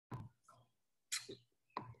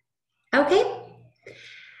Okay.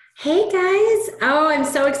 Hey guys. Oh, I'm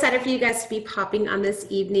so excited for you guys to be popping on this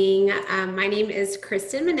evening. My name is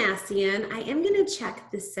Kristen Manassian. I am going to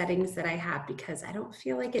check the settings that I have because I don't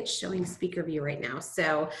feel like it's showing speaker view right now.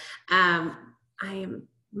 So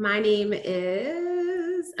my name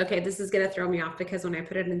is, okay, this is going to throw me off because when I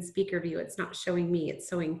put it in speaker view, it's not showing me, it's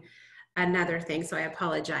showing another thing. So I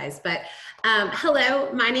apologize. But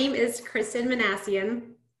hello, my name is Kristen Manassian.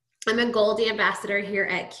 I'm a Goldie ambassador here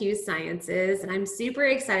at Q Sciences, and I'm super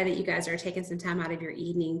excited that you guys are taking some time out of your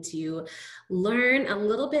evening to learn a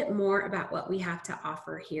little bit more about what we have to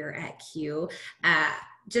offer here at Q.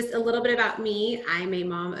 Just a little bit about me. I'm a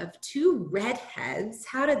mom of two redheads.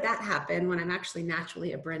 How did that happen when I'm actually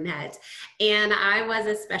naturally a brunette? And I was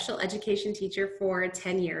a special education teacher for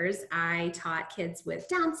 10 years. I taught kids with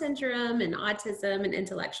Down syndrome and autism and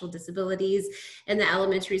intellectual disabilities in the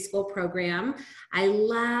elementary school program. I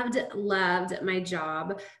loved my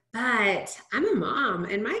job, but I'm a mom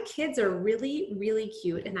and my kids are really, really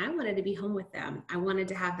cute. And I wanted to be home with them. I wanted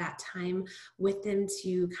to have that time with them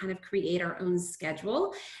to kind of create our own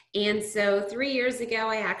schedule. And so 3 years ago,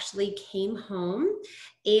 I actually came home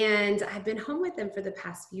and I've been home with them for the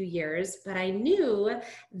past few years, but I knew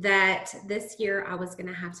that this year I was going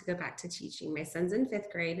to have to go back to teaching. My son's in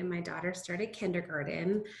 5th grade and my daughter started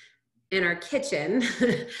kindergarten in our kitchen,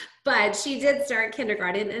 but she did start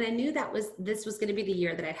kindergarten, and I knew this was going to be the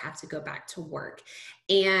year that I'd have to go back to work.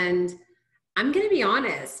 And I'm going to be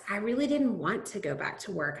honest, I really didn't want to go back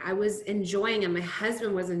to work. I was enjoying, and my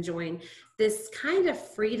husband was enjoying this kind of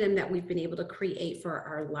freedom that we've been able to create for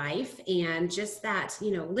our life, and just that,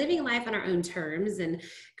 living life on our own terms and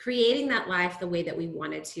creating that life the way that we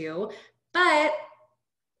wanted to. But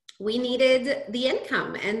we needed the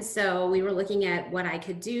income. And so we were looking at what I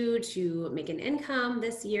could do to make an income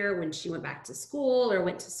this year when she went back to school or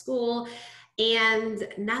went to school. And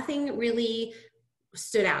nothing really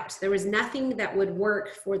stood out. There was nothing that would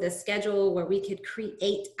work for the schedule where we could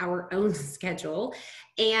create our own schedule.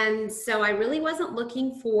 And so I really wasn't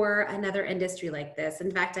looking for another industry like this.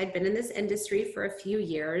 In fact, I'd been in this industry for a few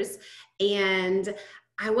years and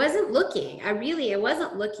I wasn't looking. I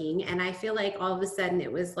wasn't looking. And I feel like all of a sudden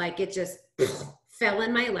it was like it just fell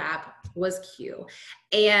in my lap, was Q.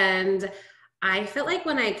 And I felt like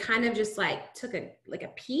when I kind of just like took a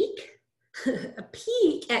peek a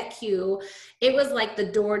peek at Q, it was like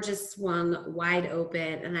the door just swung wide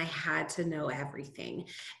open and I had to know everything.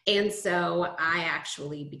 And so I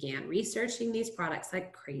actually began researching these products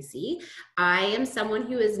like crazy. I am someone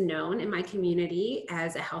who is known in my community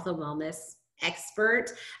as a health and wellness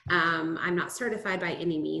expert. I'm not certified by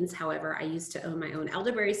any means. However, I used to own my own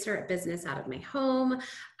elderberry syrup business out of my home.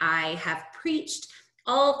 I have preached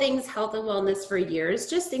all things health and wellness for years,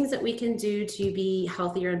 just things that we can do to be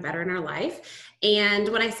healthier and better in our life. And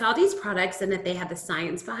when I saw these products and that they had the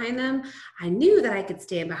science behind them, I knew that I could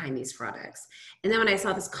stand behind these products. And then when I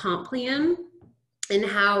saw this comp plan and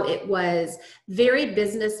how it was very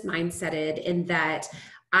business mindseted in that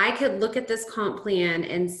I could look at this comp plan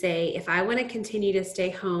and say, if I want to continue to stay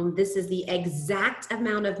home, this is the exact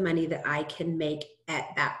amount of money that I can make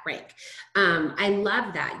at that rank. I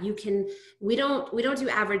love that. We don't do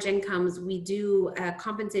average incomes. We do a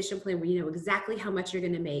compensation plan where you know exactly how much you're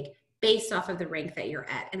going to make based off of the rank that you're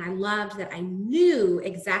at. And I loved that I knew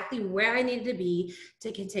exactly where I needed to be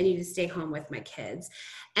to continue to stay home with my kids.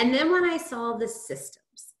 And then when I saw the systems,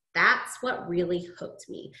 that's what really hooked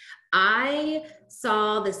me. I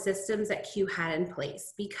saw the systems that Q had in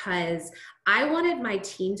place because I wanted my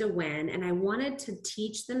team to win and I wanted to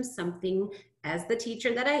teach them something as the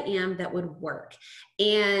teacher that I am that would work.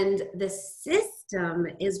 And the system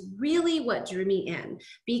is really what drew me in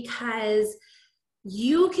because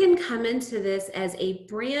you can come into this as a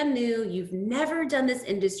brand new, you've never done this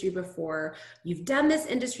industry before, you've done this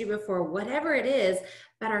industry before, whatever it is,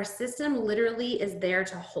 but our system literally is there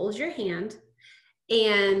to hold your hand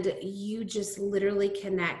and you just literally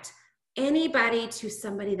connect anybody to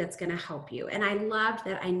somebody that's going to help you. And I loved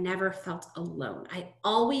that I never felt alone. I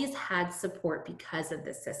always had support because of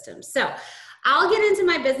the system. So I'll get into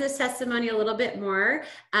my business testimony a little bit more,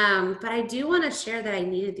 but I do want to share that I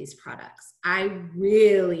needed these products. I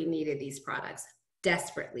really needed these products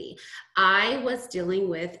desperately. I was dealing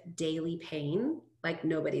with daily pain like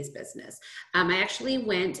nobody's business. I actually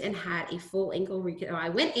went and had a full ankle, I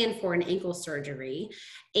went in for an ankle surgery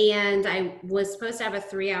and I was supposed to have a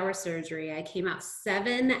 3-hour surgery. I came out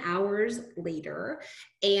 7 hours later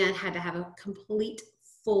and had to have a complete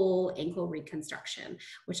full ankle reconstruction,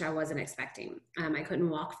 which I wasn't expecting. I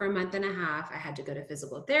couldn't walk for a month and a half. I had to go to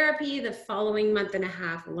physical therapy the following month and a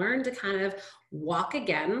half, learn to kind of walk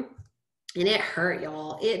again. And it hurt,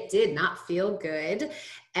 y'all. It did not feel good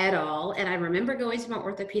at all. And I remember going to my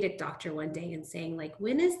orthopedic doctor one day and saying, like,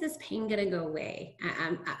 when is this pain going to go away?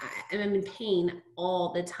 I'm in pain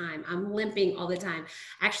all the time. I'm limping all the time.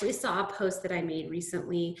 I actually saw a post that I made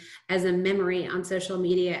recently as a memory on social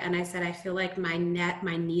media. And I said, I feel like my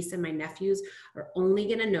niece and my nephews are only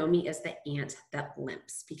going to know me as the aunt that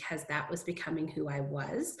limps, because that was becoming who I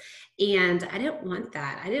was. And I didn't want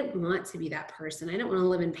that. I didn't want to be that person. I didn't want to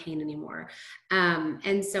live in pain anymore.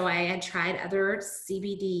 And so I had tried other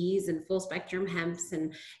CBDs and full spectrum hemps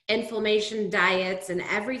and inflammation diets and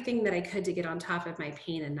everything that I could to get on top of my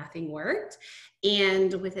pain, and nothing worked.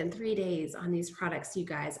 And within 3 days on these products, you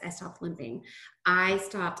guys, I stopped limping. I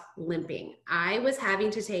stopped limping. I was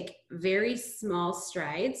having to take very small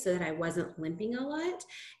strides so that I wasn't limping a lot.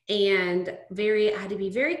 And I had to be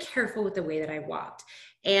very careful with the way that I walked.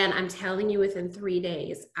 And I'm telling you, within 3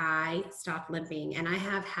 days, I stopped limping. And I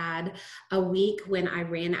have had a week when I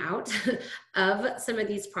ran out of some of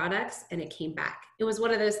these products and it came back. It was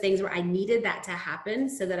one of those things where I needed that to happen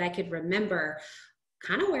so that I could remember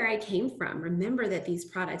kind of where I came from. Remember that these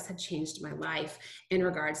products had changed my life in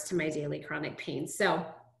regards to my daily chronic pain. So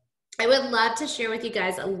I would love to share with you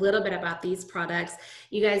guys a little bit about these products.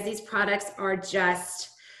 You guys, these products are just,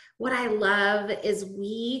 what I love is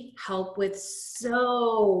we help with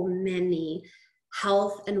so many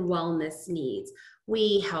health and wellness needs.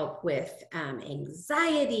 We help with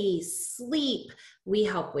anxiety, sleep. We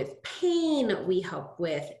help with pain. We help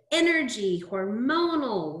with energy,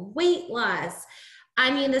 hormonal, weight loss. I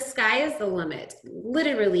mean, the sky is the limit.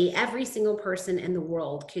 Literally every single person in the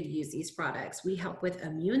world could use these products. We help with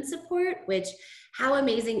immune support, which, how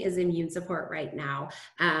amazing is immune support right now?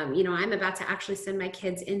 I'm about to actually send my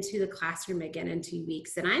kids into the classroom again in 2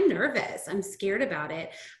 weeks, and I'm nervous. I'm scared about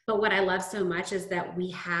it. But what I love so much is that we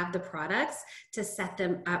have the products to set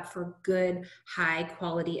them up for good, high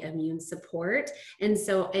quality immune support. And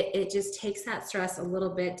so it just takes that stress a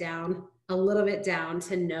little bit down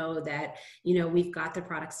to know that, we've got the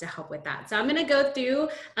products to help with that. So I'm going to go through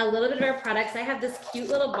a little bit of our products. I have this cute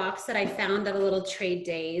little box that I found at a little trade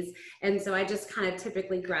days. And so I just kind of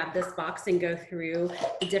typically grab this box and go through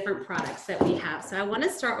the different products that we have. So I want to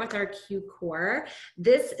start with our Q Core.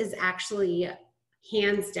 This is actually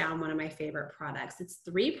hands down one of my favorite products. It's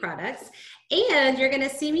 3 products, and you're going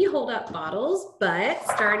to see me hold up bottles, but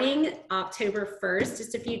starting October 1st,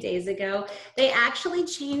 just a few days ago, they actually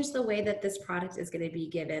changed the way that this product is going to be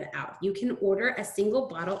given out. You can order a single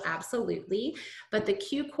bottle, absolutely, but the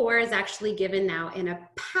Q Core is actually given now in a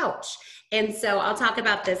pouch. And so I'll talk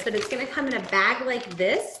about this, but it's going to come in a bag like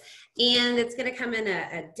this. And it's going to come in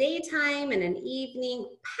a daytime and an evening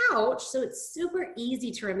pouch. So it's super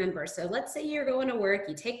easy to remember. So let's say you're going to work,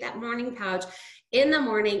 you take that morning pouch in the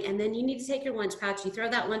morning, and then you need to take your lunch pouch. You throw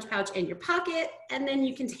that lunch pouch in your pocket, and then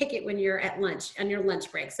you can take it when you're at lunch, on your lunch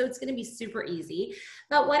break. So it's going to be super easy.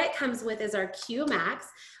 But what it comes with is our Q Max,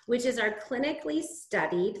 which is our clinically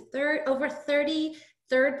studied, over 30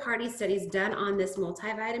 third-party studies done on this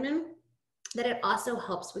multivitamin, that it also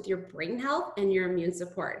helps with your brain health and your immune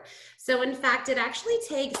support. So in fact, it actually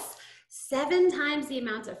takes 7 times the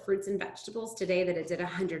amount of fruits and vegetables today that it did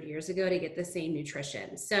 100 years ago to get the same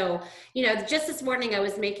nutrition. So, just this morning I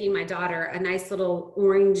was making my daughter a nice little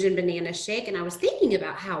orange and banana shake, and I was thinking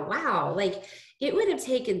about how, wow, like it would have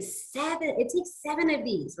taken it takes 7 of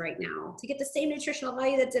these right now to get the same nutritional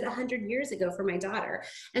value that did 100 years ago for my daughter.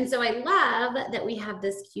 And so I love that we have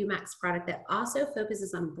this Q Max product that also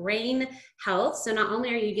focuses on brain health. So not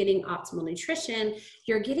only are you getting optimal nutrition,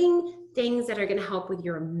 you're getting things that are going to help with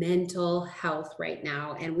your mental health right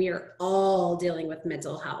now. And we are all dealing with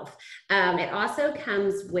mental health. It also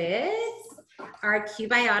comes with our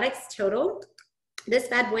Q-Biotics Total. This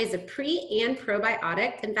bad boy is a pre and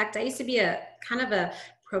probiotic. In fact, I used to be a kind of a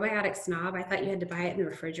probiotic snob. I thought you had to buy it in the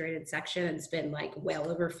refrigerated section and spend like well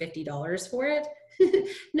over $50 for it.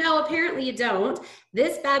 No, apparently you don't.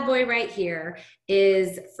 This bad boy right here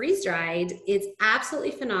is freeze-dried. It's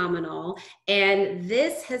absolutely phenomenal. And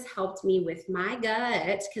this has helped me with my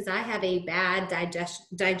gut because I have a bad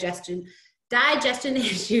digestion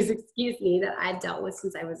issues, that I've dealt with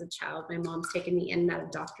since I was a child. My mom's taken me in and out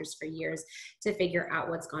of doctors for years to figure out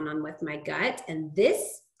what's going on with my gut. And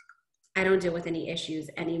this, I don't deal with any issues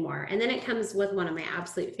anymore. And then it comes with one of my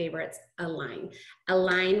absolute favorites, Align.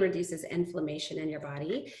 Align reduces inflammation in your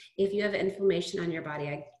body. If you have inflammation on your body,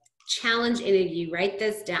 I challenge any of you, write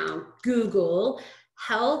this down, Google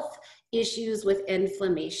health issues with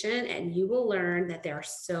inflammation, and you will learn that there are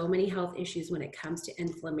so many health issues when it comes to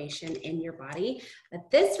inflammation in your body.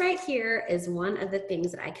 But this right here is one of the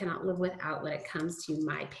things that I cannot live without when it comes to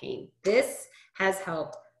my pain. This has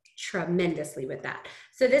helped tremendously with that.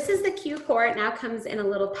 So this is the Q Core. It now comes in a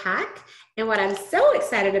little pack. And what I'm so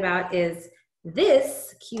excited about is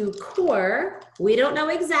this Q Core. We don't know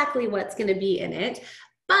exactly what's going to be in it,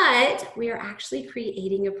 but we are actually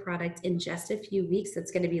creating a product in just a few weeks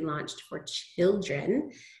that's going to be launched for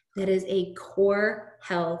children. That is a core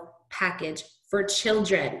health package for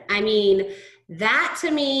children. I mean, that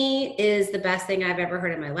to me is the best thing I've ever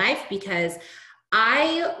heard in my life, because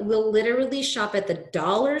I will literally shop at the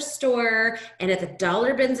dollar store and at the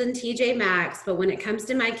dollar bins and TJ Maxx, but when it comes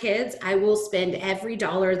to my kids, I will spend every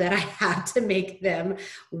dollar that I have to make them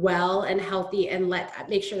well and healthy and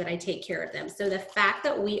make sure that I take care of them. So the fact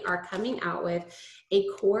that we are coming out with a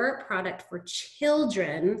core product for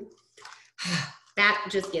children, that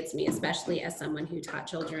just gets me, especially as someone who taught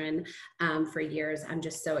children for years. I'm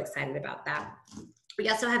just so excited about that. We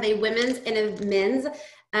also have a women's and a men's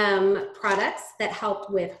products that help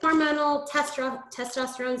with hormonal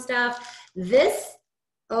testosterone stuff. This,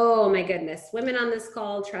 oh my goodness, women on this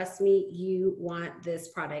call, trust me, you want this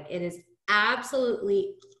product. It is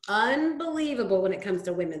absolutely unbelievable when it comes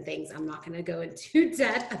to women things. I'm not going to go into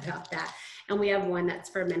depth about that. And we have one that's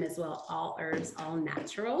for men as well, all herbs, all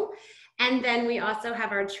natural. And then we also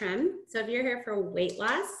have our trim. So if you're here for weight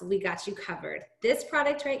loss, we got you covered. This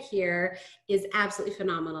product right here is absolutely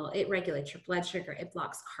phenomenal. It regulates your blood sugar. It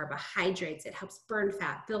blocks carbohydrates. It helps burn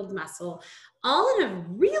fat, build muscle, all in a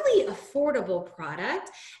really affordable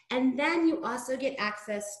product. And then you also get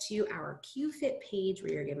access to our QFit page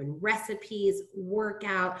where you're given recipes,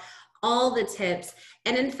 workout, all the tips.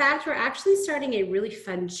 And in fact, we're actually starting a really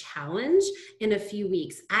fun challenge in a few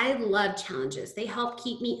weeks. I love challenges. They help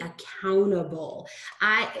keep me accountable.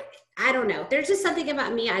 I don't know. There's just something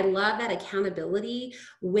about me. I love that accountability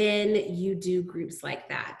when you do groups like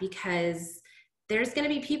that, because there's going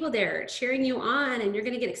to be people there cheering you on and you're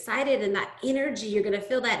going to get excited, and that energy, you're going to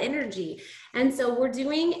feel that energy. And so we're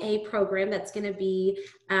doing a program that's going to be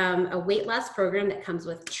a weight loss program that comes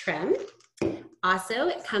with trim. Also,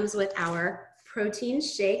 it comes with our protein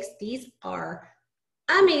shakes. These are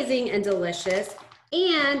amazing and delicious.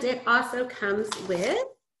 And it also comes with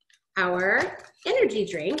our energy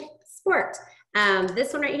drink, Sport.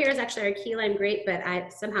 This one right here is actually our key lime grape, but I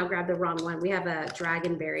somehow grabbed the wrong one. We have a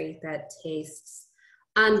dragonberry that tastes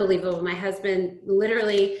unbelievable. My husband,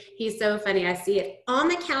 literally, he's so funny. I see it on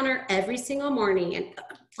the counter every single morning, and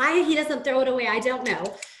why he doesn't throw it away, I don't know.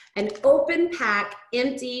 An open pack,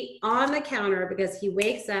 empty on the counter, because he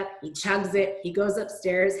wakes up, he chugs it, he goes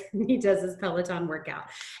upstairs, and he does his Peloton workout.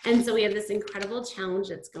 And so we have this incredible challenge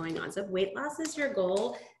that's going on. So if weight loss is your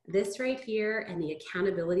goal, this right here and the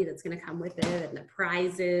accountability that's going to come with it and the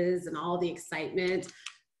prizes and all the excitement,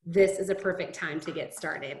 this is a perfect time to get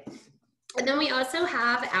started. And then we also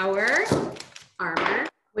have our Armour,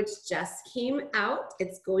 which just came out.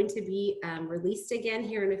 It's going to be released again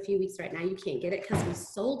here in a few weeks. Right now you can't get it because we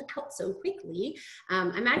sold out so quickly.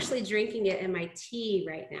 I'm actually drinking it in my tea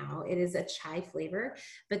right now. It is a chai flavor,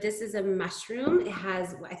 but this is a mushroom. It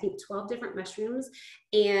has, I think, 12 different mushrooms,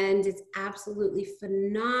 and it's absolutely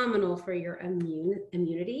phenomenal for your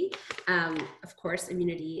immunity. Of course,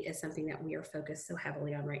 immunity is something that we are focused so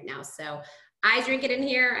heavily on right now. So I drink it in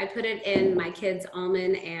here. I put it in my kids'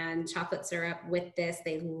 almond and chocolate syrup with this.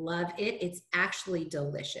 They love it. It's actually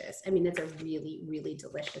delicious. I mean, it's a really, really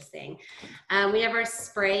delicious thing. We have our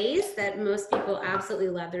sprays that most people absolutely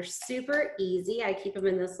love. They're super easy. I keep them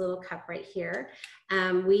in this little cup right here.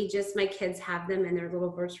 My kids have them in their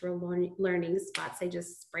little virtual learning spots. They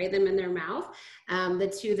just spray them in their mouth.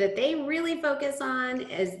 The two that they really focus on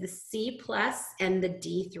is the C+ and the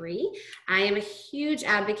D3. I am a huge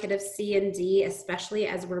advocate of C and D, especially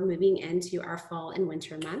as we're moving into our fall and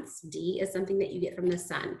winter months. D is something that you get from the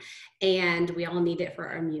sun, and we all need it for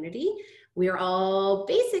our immunity. We are all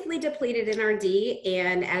basically depleted in our D,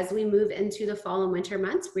 and as we move into the fall and winter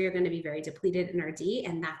months, we are going to be very depleted in our D,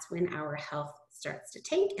 and that's when our health starts to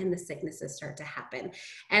tank and the sicknesses start to happen.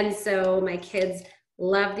 And so my kids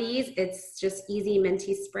love these. It's just easy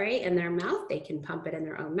minty spray in their mouth. They can pump it in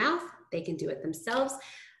their own mouth. They can do it themselves.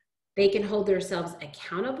 They can hold themselves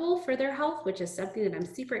accountable for their health, which is something that I'm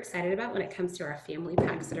super excited about when it comes to our family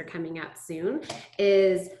packs that are coming out soon.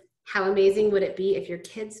 Is how amazing would it be if your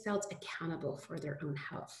kids felt accountable for their own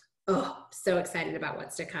health? Oh, so excited about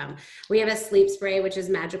what's to come. We have a sleep spray, which is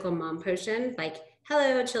Magical Mom Potion. Like,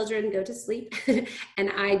 hello, children, go to sleep.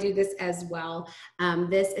 And I do this as well.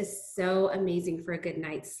 This is so amazing for a good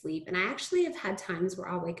night's sleep. And I actually have had times where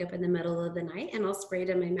I'll wake up in the middle of the night and I'll spray it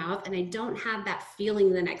in my mouth, and I don't have that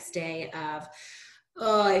feeling the next day of,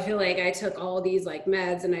 oh, I feel like I took all these like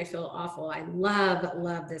meds and I feel awful. I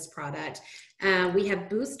love this product. We have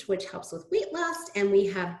Boost, which helps with weight loss, and we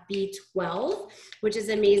have B12, which is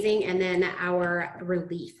amazing. And then our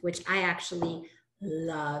Relief, which I actually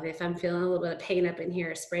love. If I'm feeling a little bit of pain up in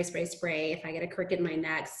here, spray. If I get a crick in my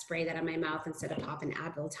neck, spray that on my mouth instead of popping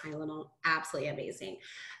Advil, Tylenol. Absolutely amazing.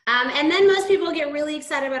 And then most people get really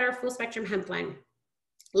excited about our full spectrum hemp line.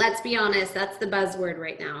 Let's be honest, that's the buzzword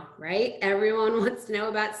right now, right? Everyone wants to know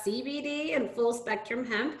about CBD and full spectrum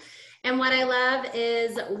hemp. And what I love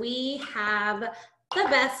is we have the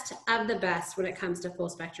best of the best when it comes to full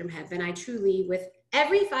spectrum hemp. And I truly, with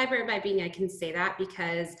every fiber of my being, I can say that,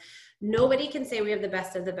 because nobody can say we have the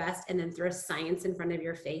best of the best and then throw science in front of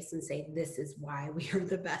your face and say, this is why we are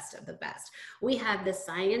the best of the best. We have the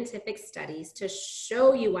scientific studies to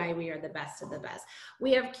show you why we are the best of the best.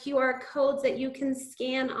 We have QR codes that you can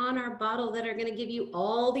scan on our bottle that are going to give you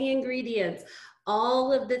all the ingredients,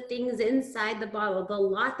 all of the things inside the bottle, the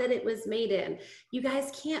lot that it was made in. You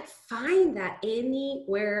guys can't find that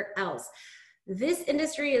anywhere else. This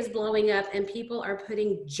industry is blowing up and people are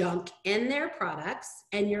putting junk in their products,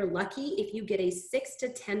 and you're lucky if you get a 6 to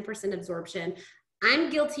 10% absorption.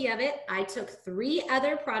 I'm guilty of it. I took 3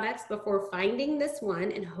 other products before finding this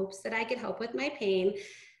one in hopes that I could help with my pain.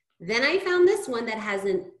 Then I found this one that has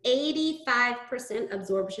an 85%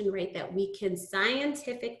 absorption rate that we can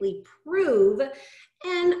scientifically prove.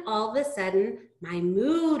 And all of a sudden, my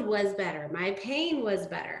mood was better. My pain was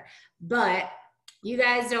better. But you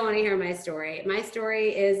guys don't want to hear my story. My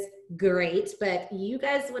story is great, but you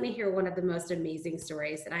guys want to hear one of the most amazing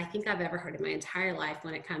stories that I think I've ever heard in my entire life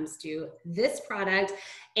when it comes to this product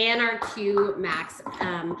and our Q Max.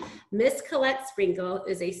 Miss Colette Sprinkle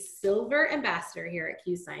is a silver ambassador here at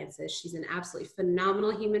Q Sciences. She's an absolutely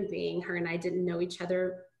phenomenal human being. Her and I didn't know each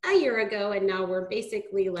other a year ago, and now we're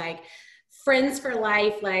basically like friends for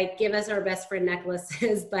life, like give us our best friend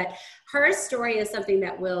necklaces. But her story is something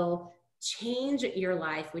that will change your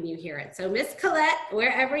life when you hear it. So Miss Colette,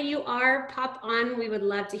 wherever you are, pop on. We would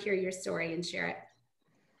love to hear your story and share it.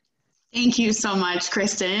 Thank you so much,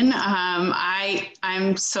 Kristen.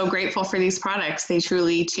 I'm so grateful for these products. They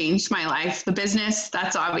truly changed my life. The business,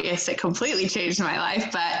 that's obvious. It completely changed my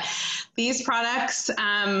life, but these products,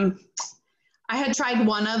 I had tried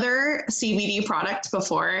one other CBD product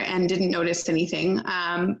before and didn't notice anything,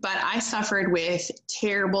 but I suffered with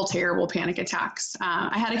terrible panic attacks.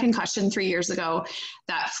 I had a concussion 3 years ago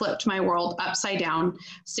that flipped my world upside down,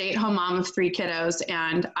 stay-at-home mom of 3 kiddos,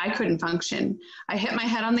 and I couldn't function. I hit my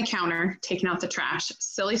head on the counter, taking out the trash.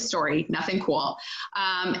 Silly story, nothing cool.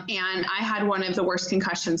 And I had one of the worst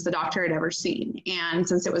concussions the doctor had ever seen. And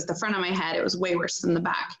since it was the front of my head, it was way worse than the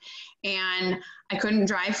back. And I couldn't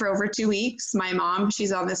drive for over 2 weeks. My mom,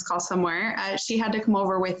 she's on this call somewhere, she had to come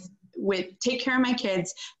over with take care of my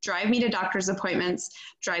kids, drive me to doctor's appointments,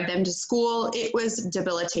 drive them to school. It was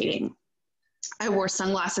debilitating. I wore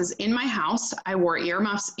sunglasses in my house. I wore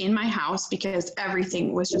earmuffs in my house because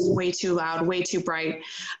everything was just way too loud, way too bright.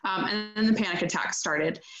 And then the panic attack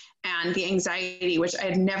started. And the anxiety, which I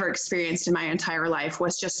had never experienced in my entire life,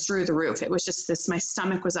 was just through the roof. It was just this, my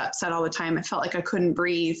stomach was upset all the time. I felt like I couldn't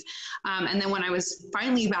breathe. And then when I was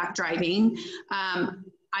finally back driving,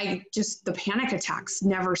 the panic attacks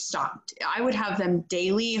never stopped. I would have them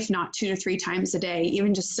daily, if not 2 to 3 times a day,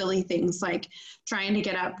 even just silly things like trying to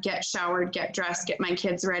get up, get showered, get dressed, get my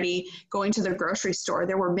kids ready, going to the grocery store.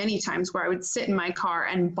 There were many times where I would sit in my car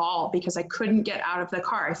and bawl because I couldn't get out of the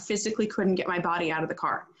car. I physically couldn't get my body out of the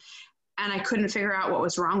car. And I couldn't figure out what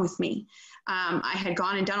was wrong with me. I had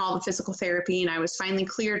gone and done all the physical therapy, and I was finally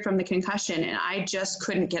cleared from the concussion, and I just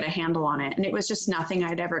couldn't get a handle on it. And it was just nothing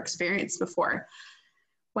I'd ever experienced before.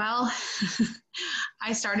 Well,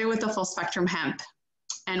 I started with the full spectrum hemp,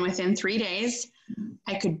 and within 3 days,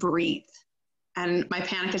 I could breathe. And my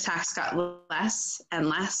panic attacks got less and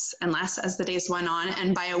less and less as the days went on.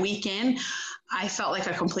 And by a week in, I felt like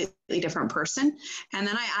a completely different person. And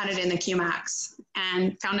then I added in the Q-Max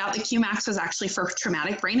and found out the Q-Max was actually for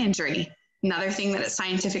traumatic brain injury. Another thing that it's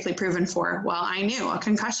scientifically proven for. Well, I knew a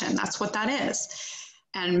concussion, that's what that is.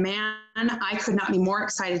 And man, I could not be more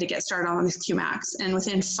excited to get started on this Q-Max. And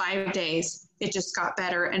within 5 days, it just got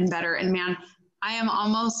better and better. And man, I am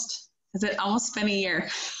almost been a year?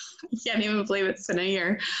 I can't even believe it's been a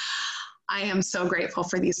year. I am so grateful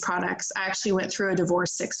for these products. I actually went through a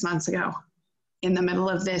divorce 6 months ago in the middle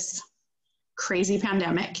of this crazy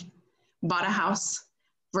pandemic, bought a house,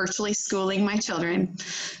 virtually schooling my children,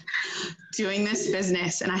 doing this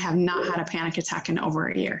business, and I have not had a panic attack in over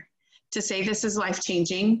a year. To say this is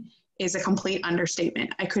life-changing is a complete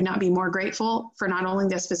understatement. I could not be more grateful for not only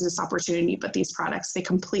this business opportunity, but these products. They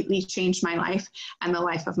completely changed my life and the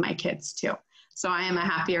life of my kids too. So I am a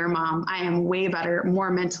happier mom. I am way better, more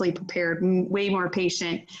mentally prepared, way more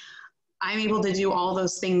patient. I'm able to do all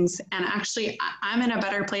those things. And actually, I'm in a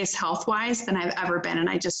better place health-wise than I've ever been. And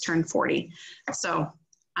I just turned 40. So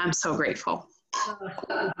I'm so grateful.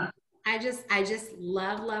 I just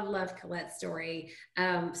love Colette's story.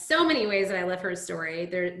 So many ways that I love her story.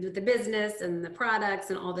 The business and the products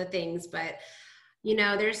and all the things, but you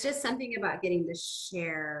know, there's just something about getting to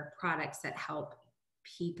share products that help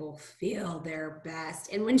people feel their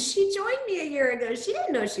best. And when she joined me a year ago, she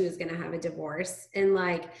didn't know she was going to have a divorce, and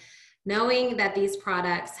like, knowing that these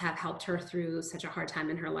products have helped her through such a hard time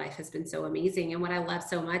in her life has been so amazing. And what I love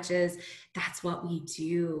so much is that's what we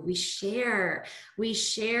do. We share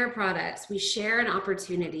products, we share an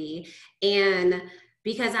opportunity. And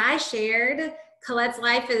because I shared, Colette's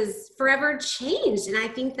life is forever changed. And I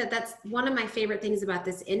think that that's one of my favorite things about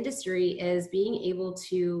this industry, is being able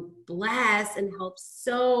to bless and help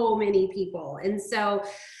so many people. And so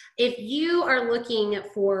if you are looking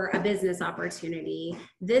for a business opportunity,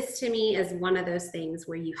 this to me is one of those things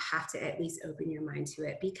where you have to at least open your mind to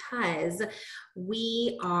it, because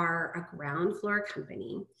we are a ground floor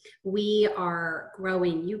company. We are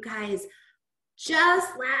growing. You guys,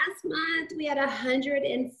 just last month, we had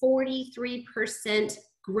 143%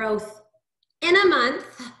 growth in a month.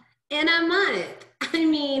 I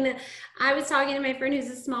mean, I was talking to my friend who's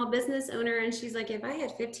a small business owner, and she's like, if I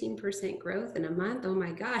had 15% growth in a month, oh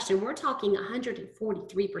my gosh. And we're talking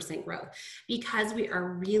 143% growth, because we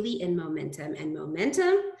are really in momentum, and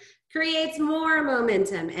momentum creates more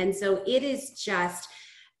momentum. And so it is just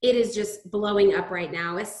blowing up right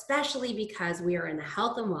now, especially because we are in the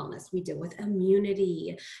health and wellness. We deal with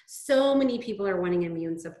immunity. So many people are wanting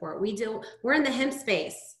immune support. We're in the hemp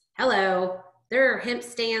space. Hello. There are hemp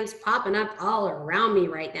stands popping up all around me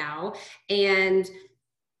right now. And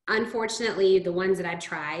unfortunately, the ones that I've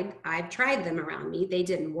tried them around me. They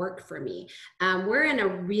didn't work for me. We're in a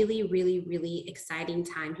really, really, really exciting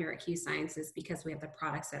time here at Q Sciences, because we have the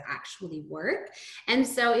products that actually work. And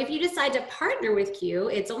so if you decide to partner with Q,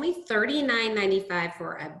 it's only $39.95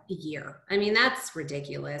 for a year. I mean, that's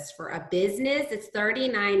ridiculous. For a business, it's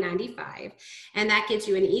 $39.95. And that gets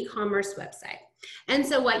you an e-commerce website. And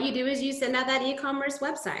so what you do is you send out that e-commerce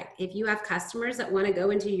website. If you have customers that want to go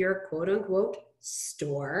into your quote unquote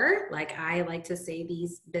store, like I like to say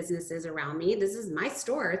these businesses around me, this is my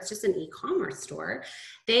store. It's just an e-commerce store.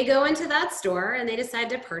 They go into that store and they decide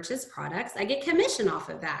to purchase products. I get commission off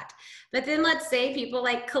of that. But then let's say people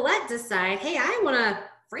like Colette decide, hey, I want to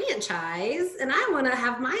franchise and I want to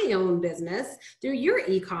have my own business through your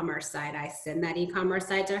e-commerce site. I send that e-commerce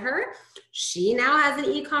site to her. She now has an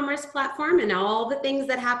e-commerce platform, and all the things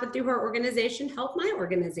that happen through her organization help my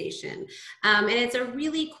organization. And it's a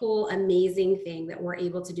really cool, amazing thing that we're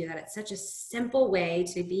able to do that. It's such a simple way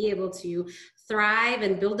to be able to thrive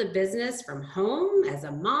and build a business from home as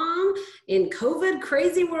a mom in COVID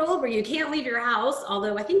crazy world where you can't leave your house,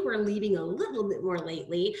 although I think we're leaving a little bit more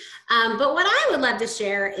lately. But what I would love to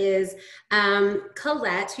share is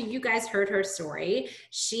Colette, who you guys heard her story.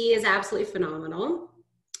 She is absolutely phenomenal.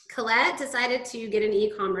 Colette decided to get an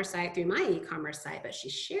e-commerce site through my e-commerce site, but she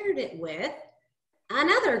shared it with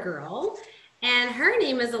another girl. And her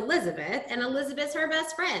name is Elizabeth, and Elizabeth's her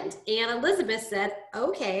best friend. And Elizabeth said,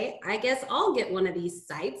 okay, I guess I'll get one of these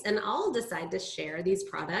sites and I'll decide to share these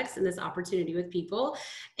products and this opportunity with people.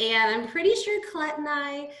 And I'm pretty sure Colette and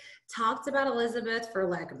I talked about Elizabeth for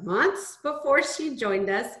like months before she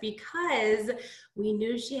joined us, because we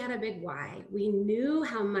knew she had a big why. We knew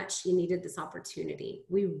how much she needed this opportunity.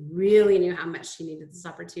 We really knew how much she needed this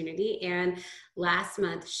opportunity. And last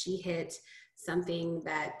month she hit something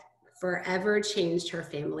that forever changed her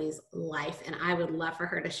family's life. And I would love for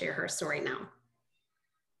her to share her story now.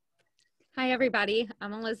 Hi, everybody.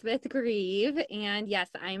 I'm Elizabeth Grieve. And yes,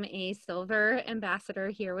 I'm a silver ambassador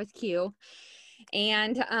here with Q.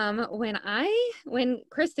 And when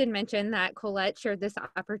Kristen mentioned that Colette shared this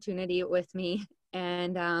opportunity with me,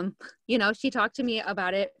 and, she talked to me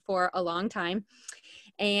about it for a long time.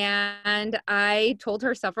 And I told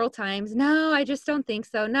her several times, no, I just don't think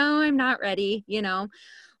so. No, I'm not ready,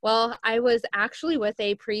 Well, I was actually with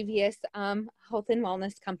a previous health and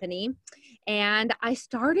wellness company, and I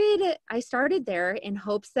started there in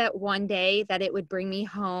hopes that one day that it would bring me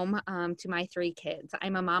home to my 3 kids.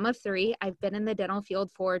 I'm a mom of 3. I've been in the dental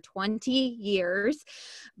field for 20 years,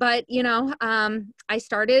 but I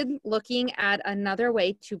started looking at another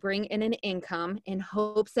way to bring in an income in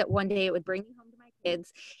hopes that one day it would bring me home to my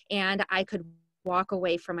kids and I could walk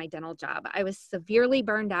away from my dental job. I was severely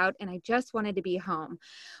burned out and I just wanted to be home.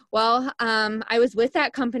 Well, I was with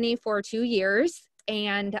that company for 2 years,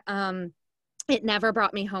 and it never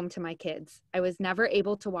brought me home to my kids. I was never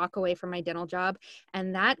able to walk away from my dental job,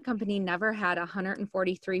 and that company never had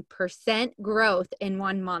 143% growth in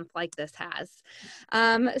 1 month like this has.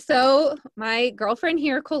 So my girlfriend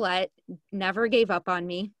here, Colette, never gave up on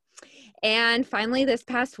me. And finally, this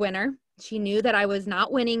past winter, she knew that I was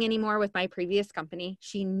not winning anymore with my previous company.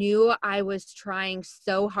 She knew I was trying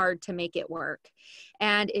so hard to make it work,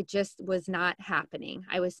 and it just was not happening.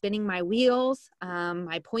 I was spinning my wheels.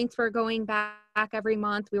 My points were going back every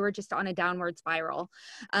month. We were just on a downward spiral.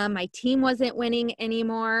 My team wasn't winning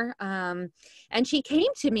anymore. And she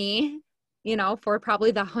came to me, for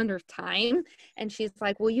probably the 100th time. And she's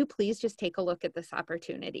like, will you please just take a look at this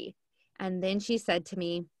opportunity? And then she said to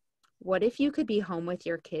me, what if you could be home with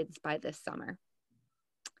your kids by this summer?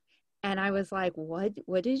 And I was like, what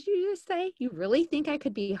did you just say? You really think I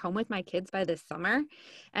could be home with my kids by this summer?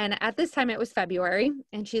 And at this time it was February.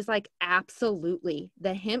 And she's like, absolutely.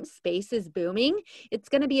 The hemp space is booming. It's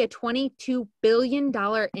going to be a $22 billion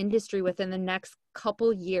industry within the next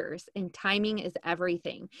couple years, and timing is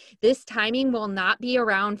everything. This timing will not be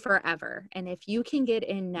around forever. And if you can get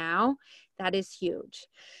in now, that is huge.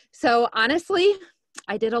 So honestly,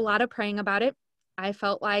 I did a lot of praying about it. I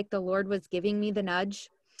felt like the Lord was giving me the nudge.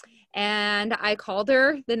 And I called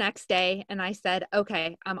her the next day and I said,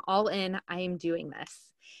 okay, I'm all in. I am doing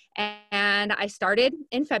this. And I started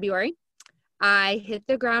in February. I hit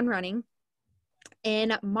the ground running.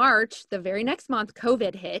 In March, the very next month,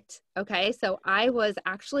 COVID hit. Okay. So I was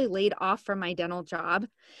actually laid off from my dental job,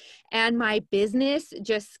 and my business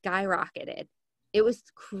just skyrocketed. It was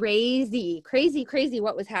crazy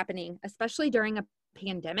what was happening, especially during a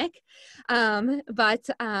pandemic. But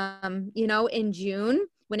in June,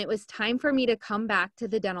 when it was time for me to come back to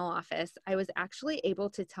the dental office, I was actually able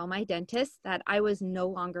to tell my dentist that I was no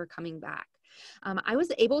longer coming back. I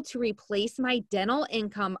was able to replace my dental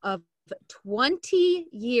income of 20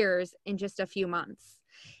 years in just a few months.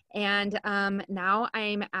 And now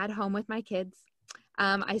I'm at home with my kids.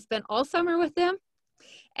 I spent all summer with them.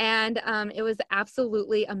 And it was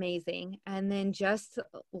absolutely amazing. And then just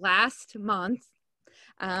last month,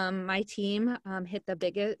 my team hit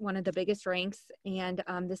one of the biggest ranks. And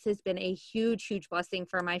this has been a huge blessing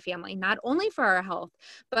for my family, not only for our health,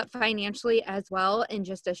 but financially as well in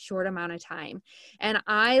just a short amount of time. And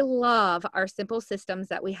I love our simple systems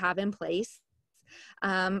that we have in place.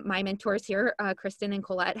 My mentors here, Kristen and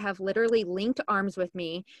Colette, have literally linked arms with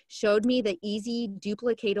me, showed me the easy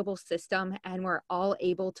duplicatable system, and we're all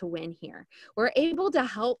able to win here. We're able to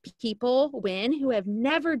help people win who have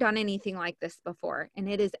never done anything like this before. And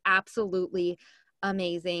it is absolutely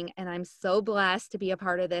amazing. And I'm so blessed to be a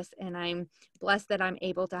part of this. And I'm blessed that I'm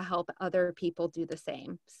able to help other people do the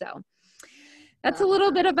same. So that's a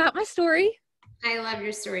little bit about my story. I love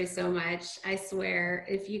your story so much. I swear,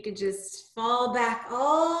 if you could just fall back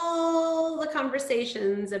all the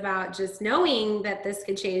conversations about just knowing that this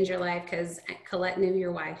could change your life, because Colette knew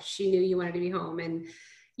your wife. She knew you wanted to be home, and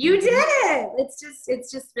you did it.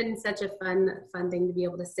 It's just been such a fun thing to be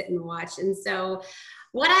able to sit and watch. And so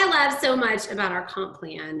what I love so much about our comp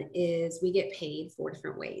plan is we get paid 4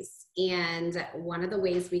 different ways. And one of the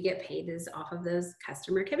ways we get paid is off of those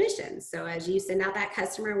customer commissions. So as you send out that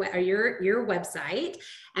customer or your website,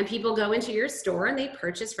 and people go into your store and they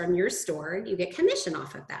purchase from your store, you get commission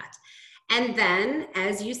off of that. And then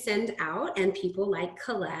as you send out and people like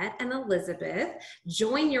Colette and Elizabeth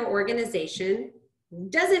join your organization,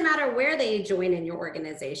 doesn't matter where they join in your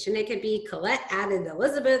organization. It could be Colette added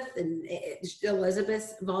Elizabeth, and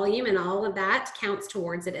Elizabeth's volume and all of that counts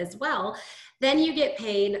towards it as well. Then you get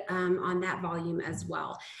paid on that volume as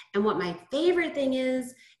well. And what my favorite thing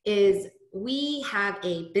is we have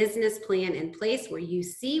a business plan in place where you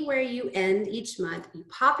see where you end each month. You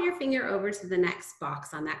pop your finger over to the next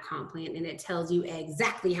box on that comp plan, and it tells you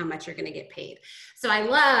exactly how much you're going to get paid. So I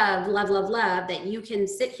love that you can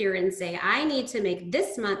sit here and say, I need to make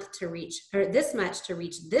this month to reach, or this much to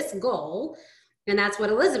reach this goal. And that's what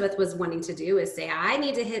Elizabeth was wanting to do, is say, I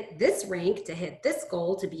need to hit this rank to hit this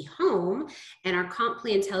goal to be home. And our comp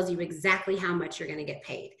plan tells you exactly how much you're going to get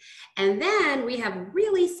paid. And then we have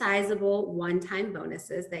really sizable one-time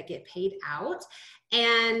bonuses that get paid out.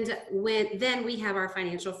 And then we have our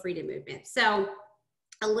financial freedom movement. So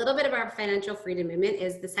a little bit of our financial freedom movement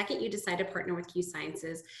is the second you decide to partner with Q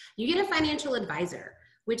Sciences, you get a financial advisor.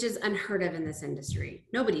 which is unheard of in this industry.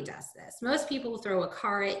 Nobody does this. Most people throw a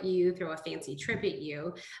car at you, throw a fancy trip at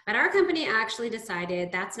you, but our company actually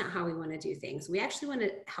decided that's not how we want to do things. We actually want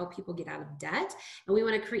to help people get out of debt, and we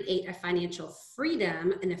want to create a financial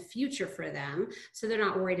freedom and a future for them so they're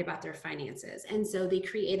not worried about their finances. And so they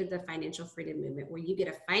created the Financial Freedom Movement, where you get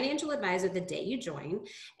a financial advisor the day you join,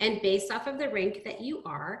 and based off of the rank that you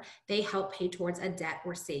are, they help pay towards a debt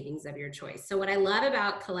or savings of your choice. So what I love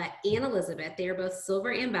about Colette and Elizabeth, they are both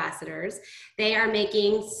silver ambassadors. They are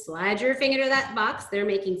making, slide your finger to that box, they're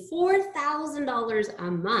making $4,000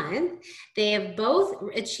 a month. They have both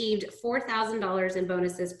achieved $4,000 in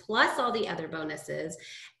bonuses plus all the other bonuses,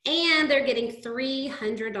 and they're getting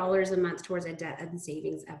 $300 a month towards a debt and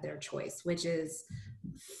savings of their choice, which is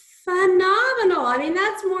phenomenal. I mean,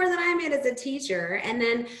 that's more than I made as a teacher. And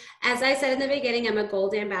then, as I said in the beginning, I'm a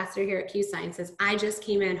gold ambassador here at Q Sciences. I just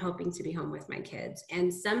came in hoping to be home with my kids,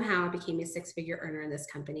 and somehow I became a six-figure earner in this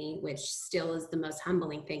company, which still is the most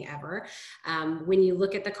humbling thing ever. When you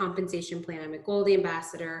look at the compensation plan, I'm a gold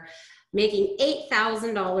ambassador, making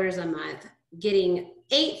 $8,000 a month, getting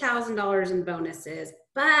 $8,000 in bonuses.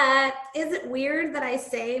 But is it weird that I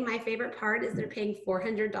say my favorite part is they're paying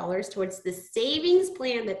 $400 towards the savings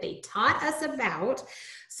plan that they taught us about,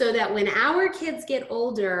 so that when our kids get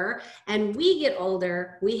older and we get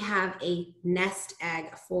older, we have a nest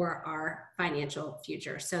egg for our financial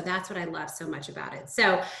future. So that's what I love so much about it.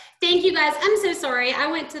 So thank you guys. I'm so sorry. I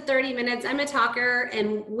went to 30 minutes. I'm a talker,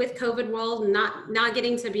 and with COVID world, not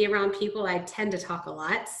getting to be around people, I tend to talk a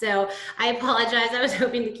lot. So I apologize. I was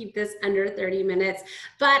hoping to keep this under 30 minutes,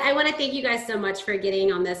 but I want to thank you guys so much for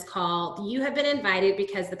getting on this call. You have been invited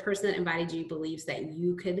because the person that invited you believes that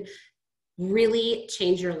you could really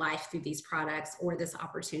change your life through these products or this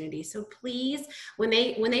opportunity. So please, when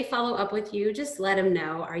they follow up with you, just let them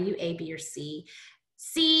know, are you A, B, or C?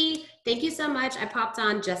 C, thank you so much. I popped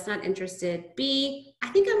on, just not interested. B, I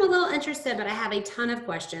think I'm a little interested, but I have a ton of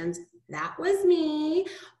questions. That was me.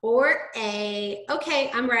 Or A,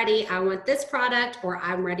 okay, I'm ready. I want this product, or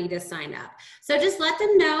I'm ready to sign up. So just let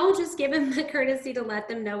them know, just give them the courtesy to let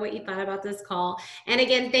them know what you thought about this call. And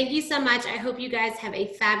again, thank you so much. I hope you guys have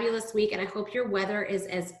a fabulous week, and I hope your weather is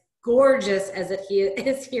as gorgeous as it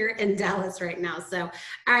is here in Dallas right now. So,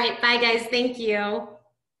 all right, bye guys. Thank you.